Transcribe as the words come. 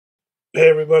Hey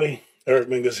everybody, Eric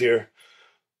Mingus here.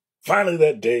 Finally,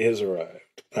 that day has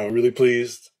arrived. I'm really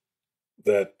pleased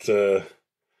that The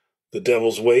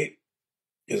Devil's Weight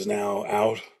is now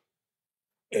out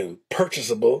and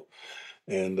purchasable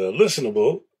and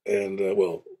listenable. And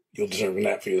well, you'll determine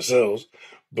that for yourselves.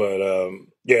 But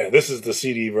yeah, this is the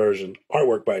CD version,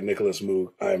 artwork by Nicholas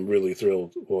Moog. I'm really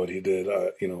thrilled with what he did.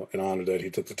 An honor that he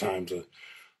took the time to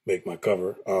make my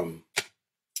cover.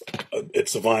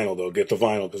 It's the vinyl though. Get the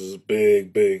vinyl because it's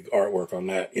big, big artwork on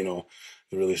that. You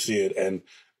really see it, and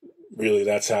really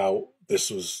that's how this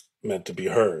was meant to be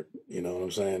heard. You know what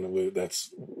I'm saying?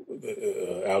 That's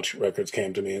Ouch Records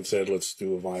came to me and said, "Let's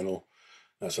do a vinyl."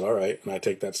 I said, "All right," and I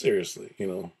take that seriously.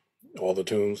 All the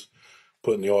tunes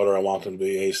put in the order I want them to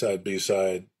be: A side, B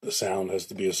side. The sound has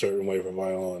to be a certain way for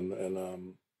vinyl, and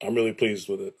I'm really pleased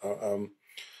with it. I'm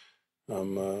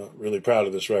really proud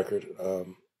of this record.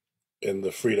 And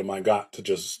the freedom I got to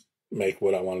just make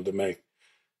what I wanted to make.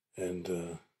 And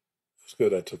it's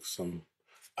good. I took some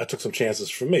chances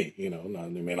for me. Now,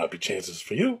 they may not be chances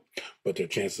for you, but they're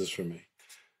chances for me.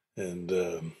 And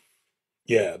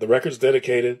yeah, the record's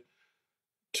dedicated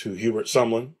to Hubert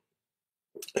Sumlin,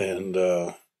 and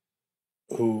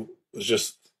who was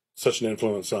just such an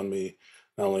influence on me,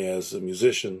 not only as a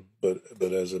musician, but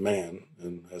as a man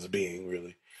and as a being,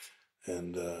 really.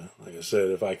 And like I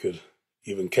said, if I could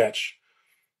even catch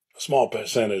a small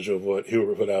percentage of what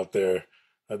Hubert put out there,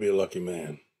 I'd be a lucky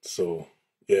man. So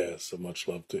yeah, so much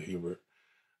love to Hubert.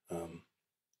 Um,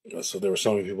 so there were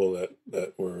so many people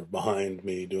that were behind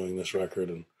me doing this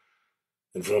record and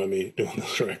in front of me doing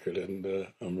this record, and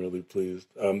I'm really pleased.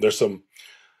 There's some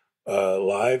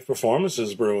live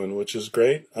performances brewing, which is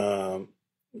great.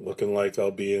 Looking like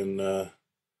I'll be in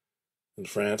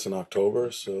France in October,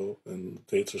 and the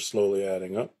dates are slowly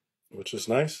adding up, which is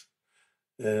nice.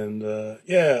 And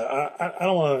yeah, I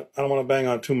don't want to bang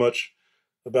on too much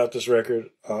about this record.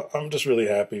 I'm just really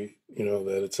happy,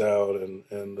 that it's out,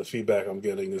 and the feedback I'm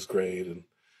getting is great. And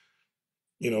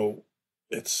you know,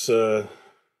 it's I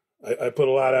put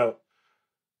a lot out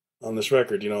on this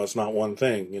record. It's not one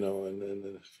thing. And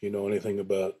if you know anything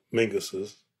about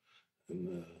Mingus's,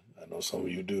 and I know some of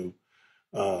you do,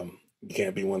 you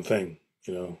can't be one thing.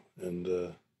 And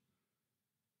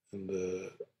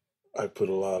I put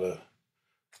a lot of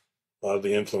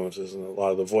the influences and a lot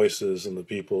of the voices and the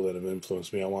people that have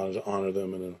influenced me. I wanted to honor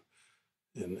them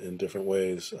in different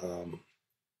ways.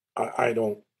 I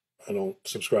don't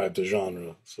subscribe to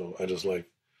genre, so I just like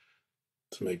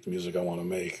to make the music I want to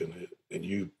make, and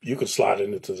you can slot it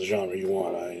into the genre you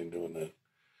want. I ain't doing that.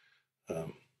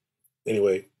 Um,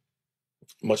 anyway,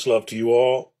 much love to you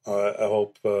all. I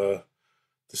hope to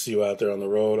see you out there on the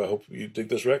road. I hope you dig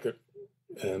this record,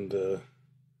 and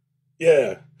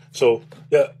yeah. So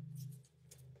yeah,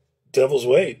 Devil's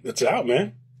Weight. It's out,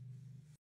 man.